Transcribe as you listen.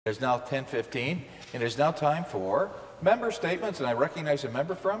It is now 10:15, and it is now time for member statements, and I recognize a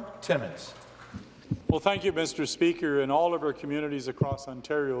member from Timmins. Well, thank you, Mr. Speaker. In all of our communities across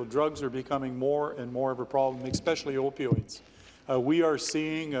Ontario, drugs are becoming more and more of a problem, especially opioids. We are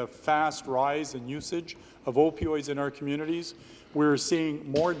seeing a fast rise in usage of opioids in our communities. We're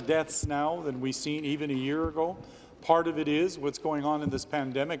seeing more deaths now than we've seen even a year ago. Part of it is what's going on in this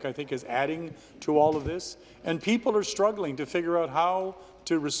pandemic, I think, is adding to all of this. And people are struggling to figure out how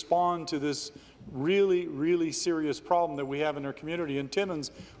to respond to this really, really serious problem that we have in our community. In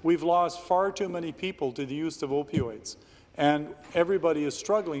Timmins, we've lost far too many people to the use of opioids, and everybody is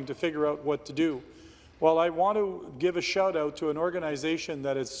struggling to figure out what to do. Well, I want to give a shout-out to an organization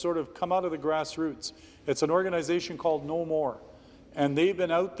that has sort of come out of the grassroots. It's an organization called No More, and they've been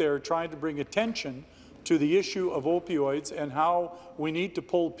out there trying to bring attention to the issue of opioids and how we need to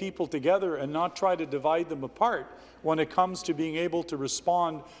pull people together and not try to divide them apart when it comes to being able to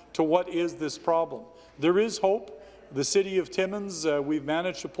respond to what is this problem. There is hope. The City of Timmins, we've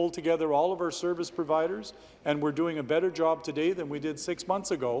managed to pull together all of our service providers, and we're doing a better job today than we did 6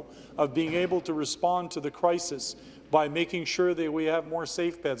 months ago of being able to respond to the crisis by making sure that we have more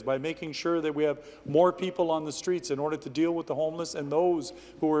safe beds, by making sure that we have more people on the streets in order to deal with the homeless and those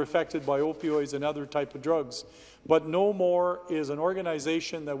who are affected by opioids and other type of drugs. But No More is an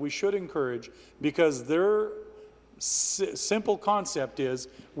organization that we should encourage because their simple concept is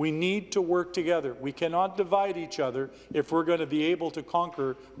we need to work together. We cannot divide each other if we're going to be able to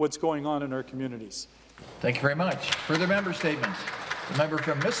conquer what's going on in our communities. Thank you very much. Further member statements. The member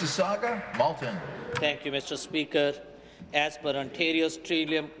from Mississauga, Malton. Thank you, Mr. Speaker. As per Ontario's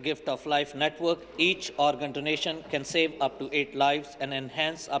Trillium Gift of Life network, each organ donation can save up to 8 lives and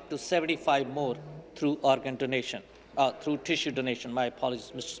enhance up to 75 more through organ donation. Through tissue donation. My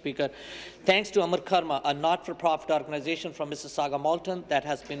apologies, Mr. Speaker. Thanks to Amar Karma, a not-for-profit organization from Mississauga Malton that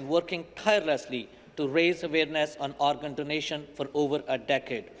has been working tirelessly to raise awareness on organ donation for over a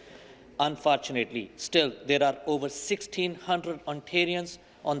decade. Unfortunately, still, there are over 1,600 Ontarians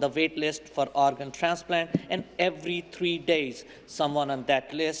on the wait list for organ transplant, and every 3 days, someone on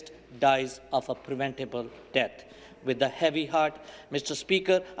that list dies of a preventable death. With a heavy heart, Mr.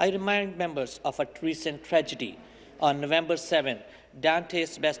 Speaker, I remind members of a recent tragedy. On November 7, Dante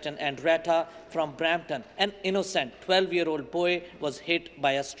Sebastian Andretta from Brampton, an innocent 12-year-old boy, was hit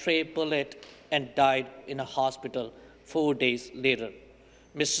by a stray bullet and died in a hospital 4 days later.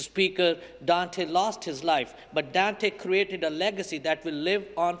 Mr. Speaker, Dante lost his life, but Dante created a legacy that will live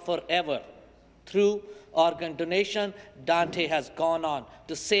on forever. Through organ donation, Dante has gone on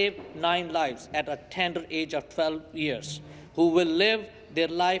to save 9 lives at a tender age of 12 years, who will live their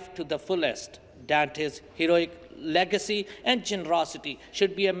life to the fullest. Dante's heroic legacy and generosity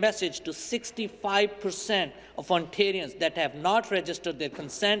should be a message to 65% of Ontarians that have not registered their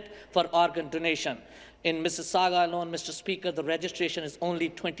consent for organ donation. In Mississauga alone, Mr. Speaker, the registration is only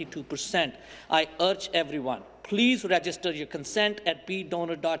 22%. I urge everyone, please register your consent at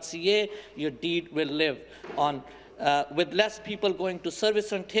bedonor.ca. Your deed will live on. With less people going to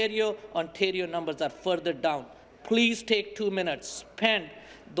Service Ontario, Ontario numbers are further down. Please take 2 minutes. Spend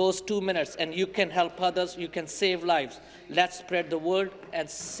those 2 minutes, and you can help others. You can save lives. Let's spread the word and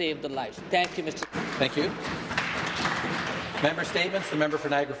save the lives. Thank you, Mr. Thank you. Member statements. The member for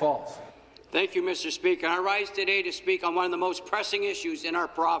Niagara Falls. Thank you, Mr. Speaker. I rise today to speak on one of the most pressing issues in our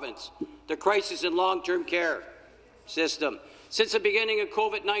province, the crisis in long-term care system. Since the beginning of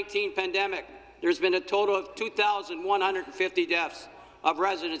COVID-19 pandemic, there's been a total of 2,150 deaths of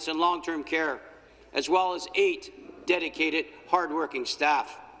residents in long-term care, as well as 8 dedicated, hardworking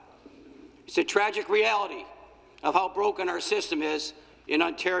staff. It's a tragic reality of how broken our system is in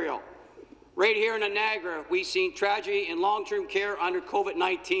Ontario. Right here in Niagara, we've seen tragedy in long-term care under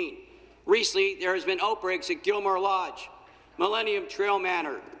COVID-19. Recently, there has been outbreaks at Gilmore Lodge, Millennium Trail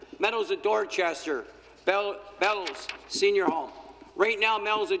Manor, Meadows of Dorchester, Bellows Senior Home. Right now,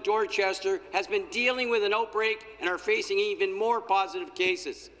 Meadows of Dorchester has been dealing with an outbreak and are facing even more positive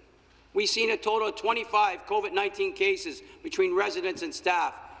cases. We've seen a total of 25 COVID-19 cases between residents and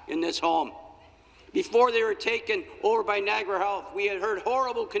staff in this home. Before they were taken over by Niagara Health, we had heard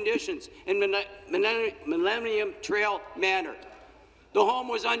horrible conditions in Millennium Trail Manor. The home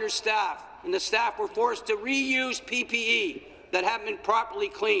was understaffed, and the staff were forced to reuse PPE that hadn't been properly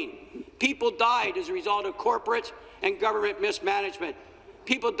cleaned. People died as a result of corporate and government mismanagement.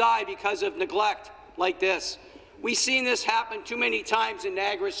 People died because of neglect like this. We've seen this happen too many times in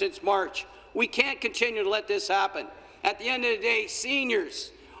Niagara since March. We can't continue to let this happen. At the end of the day,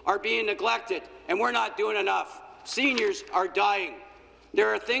 seniors are being neglected, and we're not doing enough. Seniors are dying. There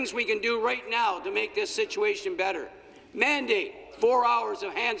are things we can do right now to make this situation better. Mandate 4 hours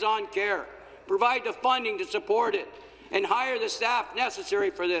of hands-on care, provide the funding to support it, and hire the staff necessary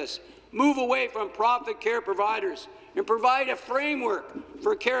for this. Move away from profit care providers and provide a framework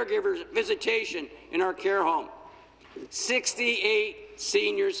for caregivers visitation in our care home. 68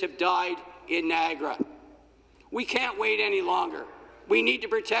 seniors have died in Niagara. We can't wait any longer. We need to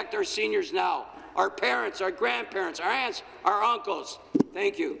protect our seniors now, our parents, our grandparents, our aunts, our uncles.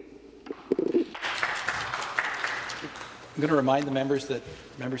 Thank you. I'm going to remind the members that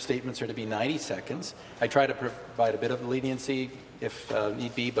member statements are to be 90 seconds. I try to provide a bit of leniency if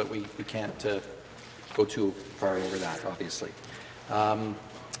need be, but we can't go too far over that, obviously.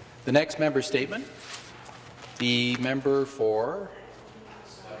 The next member statement, the member for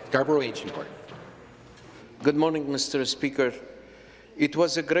Scarborough Agincourt. Good morning, Mr. Speaker. It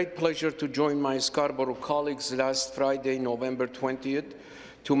was a great pleasure to join my Scarborough colleagues last Friday, November 20th,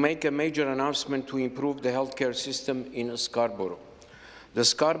 to make a major announcement to improve the healthcare system in Scarborough. The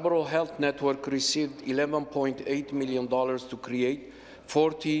Scarborough Health Network received $11.8 million to create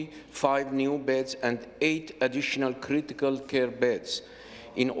 45 new beds and 8 additional critical care beds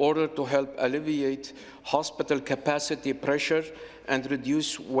in order to help alleviate hospital capacity pressure and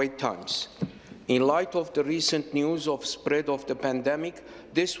reduce wait times. In light of the recent news of spread of the pandemic,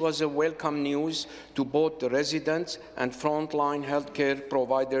 this was a welcome news to both the residents and frontline healthcare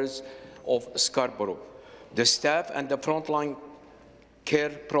providers of Scarborough. The staff and the frontline care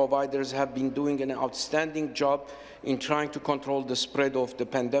providers have been doing an outstanding job in trying to control the spread of the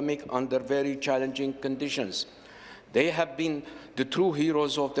pandemic under very challenging conditions. They have been the true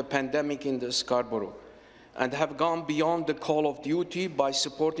heroes of the pandemic in the Scarborough and have gone beyond the call of duty by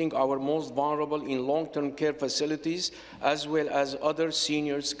supporting our most vulnerable in long-term care facilities as well as other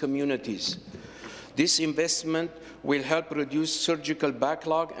seniors communities. This investment will help reduce surgical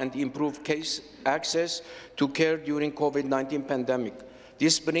backlog and improve case access to care during COVID-19 pandemic.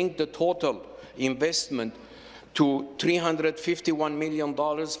 This brings the total investment to $351 million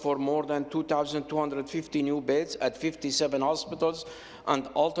for more than 2,250 new beds at 57 hospitals and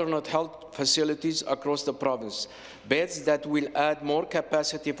alternate health facilities across the province. Beds that will add more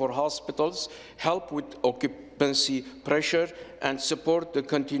capacity for hospitals, help with occupancy pressure, and support the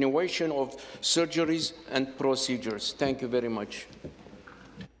continuation of surgeries and procedures. Thank you very much.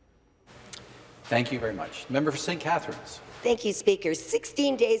 Thank you very much. Member for St. Catharines. Thank you, Speaker.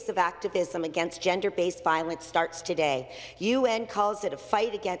 16 days of activism against gender-based violence starts today. UN calls it a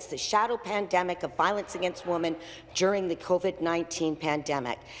fight against the shadow pandemic of violence against women during the COVID-19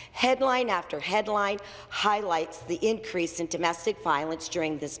 pandemic. Headline after headline highlights the increase in domestic violence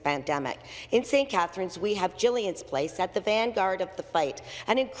during this pandemic. In St. Catharines, we have Gillian's Place at the vanguard of the fight,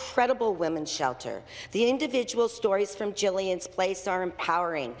 an incredible women's shelter. The individual stories from Gillian's Place are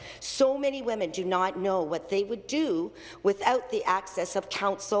empowering. So many women do not know what they would do without the access of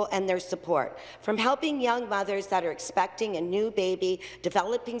counsel and their support. From helping young mothers that are expecting a new baby,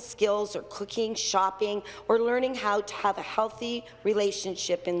 developing skills or cooking, shopping, or learning how to have a healthy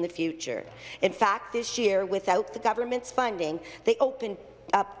relationship in the future. In fact, this year, without the government's funding, they opened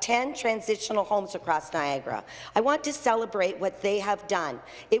up 10 transitional homes across Niagara. I want to celebrate what they have done.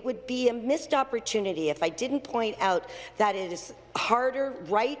 It would be a missed opportunity if I didn't point out that it is harder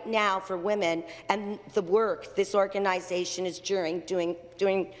right now for women and the work this organization is doing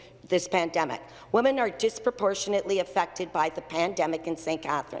this pandemic. Women are disproportionately affected by the pandemic in St.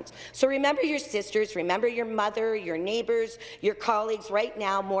 Catharines. So remember your sisters, remember your mother, your neighbours, your colleagues right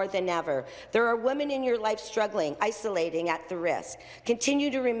now more than ever. There are women in your life struggling, isolating, at the risk. Continue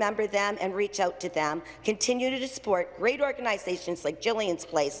to remember them and reach out to them. Continue to support great organizations like Gillian's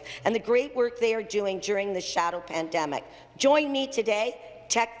Place and the great work they are doing during the shadow pandemic. Join me today.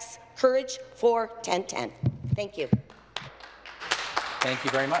 Text Courage for 1010. Thank you. Thank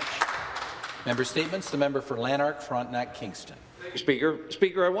you very much. Member statements. The member for Lanark, Frontenac, Kingston. Thank you, Speaker.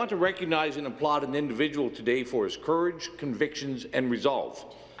 Speaker, I want to recognize and applaud an individual today for his courage, convictions, and resolve.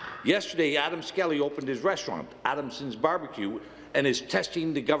 Yesterday, Adam Skelly opened his restaurant, Adamson's Barbecue, and is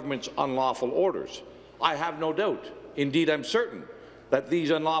testing the government's unlawful orders. I have no doubt, indeed I'm certain, that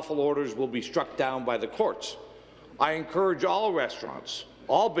these unlawful orders will be struck down by the courts. I encourage all restaurants,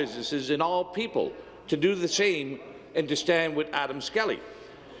 all businesses, and all people to do the same and to stand with Adam Skelly.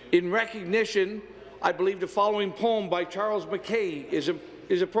 In recognition, I believe the following poem by Charles Mackay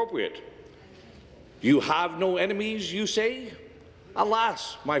is appropriate. You have no enemies, you say?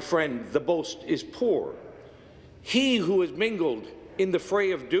 Alas, my friend, the boast is poor. He who has mingled in the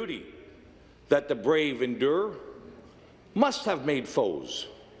fray of duty, that the brave endure, must have made foes.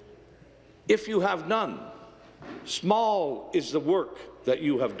 If you have none, small is the work that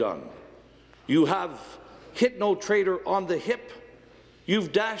you have done. You have hit no traitor on the hip,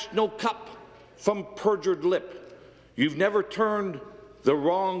 You've dashed no cup from perjured lip. You've never turned the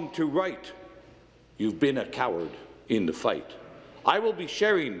wrong to right. You've been a coward in the fight. I will be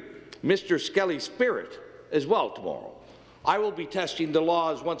sharing Mr. Skelly's spirit as well tomorrow. I will be testing the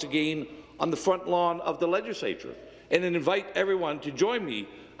laws once again on the front lawn of the legislature and invite everyone to join me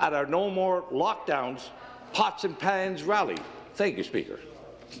at our No More Lockdowns Pots and Pans rally. Thank you, Speaker.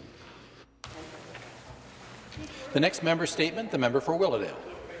 The next member statement, the member for Willowdale.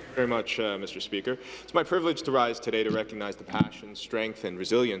 Very much, Mr. Speaker. It's my privilege to rise today to recognize the passion, strength and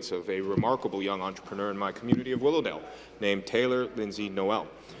resilience of a remarkable young entrepreneur in my community of Willowdale named Taylor Lindsay Noel.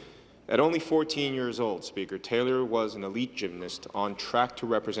 At only 14 years old, Speaker, Taylor was an elite gymnast on track to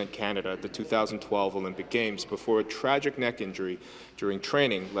represent Canada at the 2012 Olympic Games before a tragic neck injury during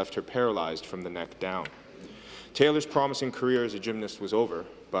training left her paralyzed from the neck down. Taylor's promising career as a gymnast was over,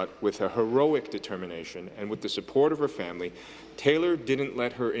 but with a heroic determination and with the support of her family, Taylor didn't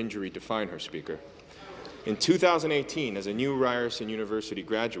let her injury define her, Speaker. In 2018, as a new Ryerson University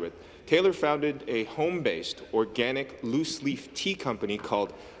graduate, Taylor founded a home-based, organic, loose-leaf tea company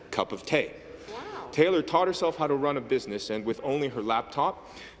called Cup of Tea. Wow. Taylor taught herself how to run a business, and with only her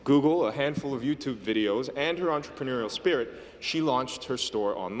laptop, Google, a handful of YouTube videos, and her entrepreneurial spirit, she launched her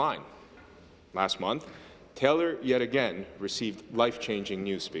store online. Last month, Taylor yet again received life-changing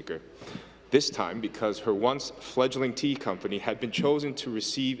news, Speaker. This time because her once fledgling tea company had been chosen to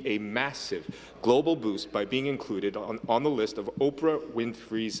receive a massive global boost by being included on the list of Oprah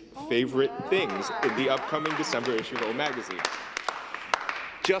Winfrey's favorite things in the upcoming December issue of O Magazine.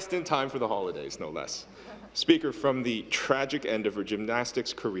 Just in time for the holidays, no less. Speaker, from the tragic end of her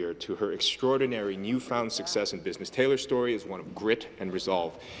gymnastics career to her extraordinary newfound success in business, Taylor's story is one of grit and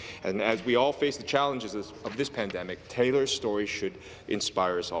resolve. And as we all face the challenges of this pandemic, Taylor's story should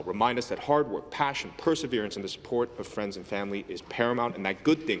inspire us all. Remind us that hard work, passion, perseverance, and the support of friends and family is paramount, and that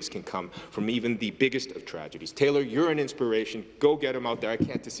good things can come from even the biggest of tragedies. Taylor, you're an inspiration. Go get them out there. I can't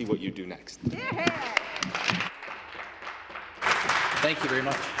wait to see what you do next. Yeah. Thank you very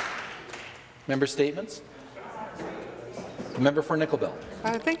much. Member statements. The member for Nickel Belt.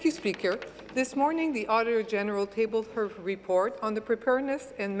 Thank you, Speaker. This morning, the Auditor General tabled her report on the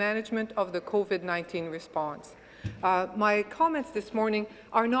preparedness and management of the COVID-19 response. My comments this morning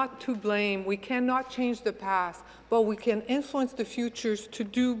are not to blame. We cannot change the past, but we can influence the futures to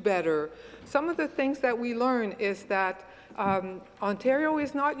do better. Some of the things that we learn is that Ontario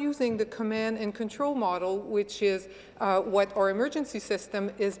is not using the command and control model, which is what our emergency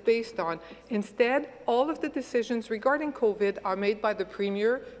system is based on. Instead, all of the decisions regarding COVID are made by the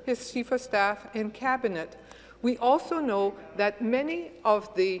Premier, his Chief of Staff, and Cabinet. We also know that many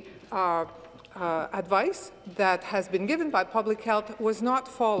of the advice that has been given by public health was not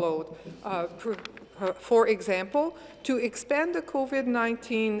followed. For example, to expand the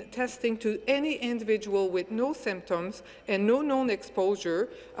COVID-19 testing to any individual with no symptoms and no known exposure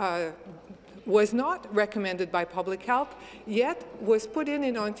was not recommended by public health, yet was put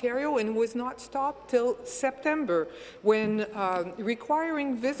in Ontario and was not stopped till September, when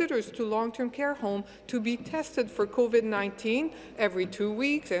requiring visitors to long-term care home to be tested for COVID-19 every 2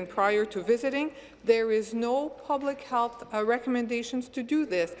 weeks and prior to visiting. There is no public health recommendations to do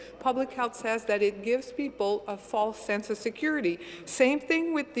this. Public health says that it gives people a false sense of security. Same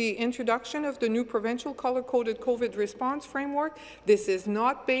thing with the introduction of the new provincial color-coded COVID response framework. This is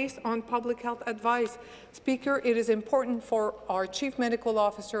not based on public health advice. Speaker, it is important for our Chief Medical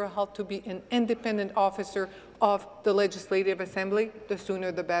Officer of Health to be an independent officer of the Legislative Assembly. The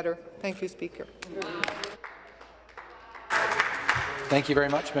sooner the better. Thank you, Speaker. Thank you very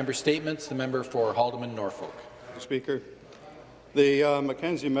much. Member statements. The member for Haldimand Norfolk. Speaker, the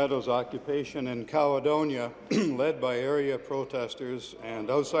Mackenzie Meadows occupation in Caledonia, led by area protesters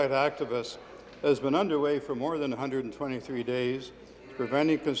and outside activists, has been underway for more than 123 days,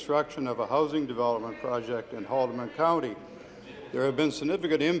 preventing construction of a housing development project in Haldimand County. There have been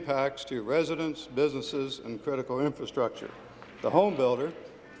significant impacts to residents, businesses, and critical infrastructure. The home builder,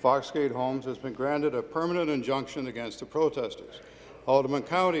 Foxgate Homes, has been granted a permanent injunction against the protesters. Haldimand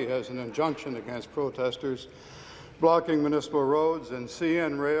County has an injunction against protesters blocking municipal roads, and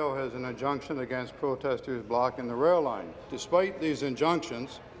CN Rail has an injunction against protesters blocking the rail line. Despite these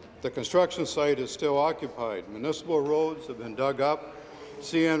injunctions, the construction site is still occupied. Municipal roads have been dug up,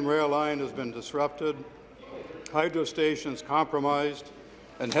 CN Rail line has been disrupted, hydro stations compromised,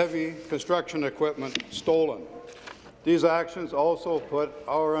 and heavy construction equipment stolen. These actions also put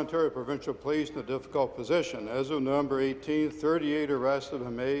our Ontario Provincial Police in a difficult position. As of November 18, 38 arrests have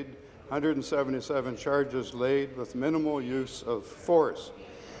been made, 177 charges laid with minimal use of force.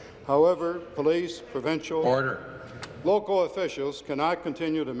 However, police, provincial... Order. Local officials cannot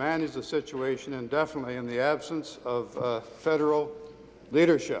continue to manage the situation indefinitely in the absence of federal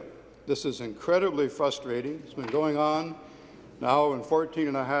leadership. This is incredibly frustrating. It's been going on now in 14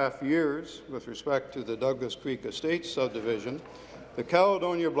 and a half years with respect to the Douglas Creek Estates subdivision. The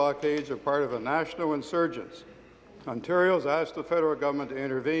Caledonia blockades are part of a national insurgence. Ontario has asked the federal government to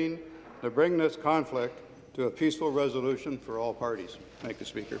intervene to bring this conflict to a peaceful resolution for all parties. Thank you,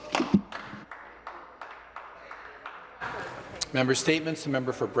 Speaker. Member Statements. The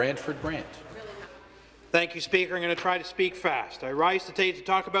member for Brantford Brant. Thank you, Speaker. I'm going to try to speak fast. I rise today to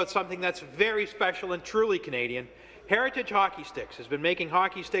talk about something that's very special and truly Canadian. Heritage Hockey Sticks has been making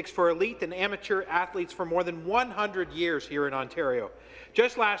hockey sticks for elite and amateur athletes for more than 100 years here in Ontario.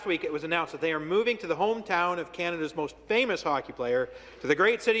 Just last week, it was announced that they are moving to the hometown of Canada's most famous hockey player, to the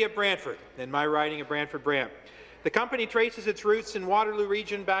great city of Brantford, in my riding of Brantford Brant. The company traces its roots in Waterloo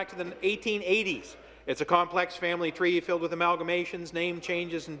region back to the 1880s. It's a complex family tree filled with amalgamations, name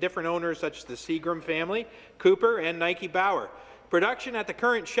changes, and different owners such as the Seagram family, Cooper, and Nike Bauer. Production at the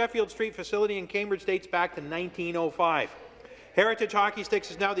current Sheffield Street facility in Cambridge dates back to 1905. Heritage Hockey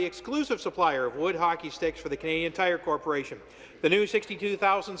Sticks is now the exclusive supplier of wood hockey sticks for the Canadian Tire Corporation. The new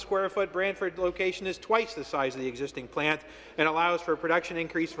 62,000 square foot Brantford location is twice the size of the existing plant and allows for a production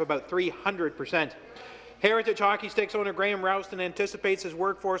increase of about 300%. Heritage Hockey Sticks owner Graham Rouston anticipates his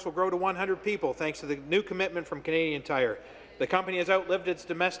workforce will grow to 100 people thanks to the new commitment from Canadian Tire. The company has outlived its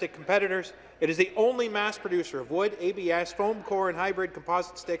domestic competitors. It is the only mass producer of wood, ABS, foam core, and hybrid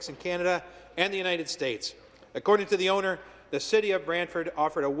composite sticks in Canada and the United States. According to the owner, the city of Brantford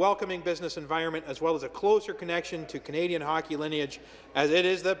offered a welcoming business environment as well as a closer connection to Canadian hockey lineage, as it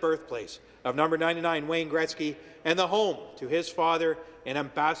is the birthplace of number 99 Wayne Gretzky and the home to his father and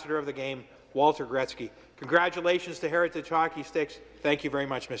ambassador of the game, Walter Gretzky. Congratulations to Heritage Hockey Sticks. Thank you very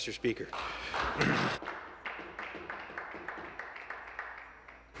much, Mr. Speaker.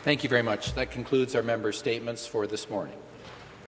 Thank you very much. That concludes our member statements for this morning.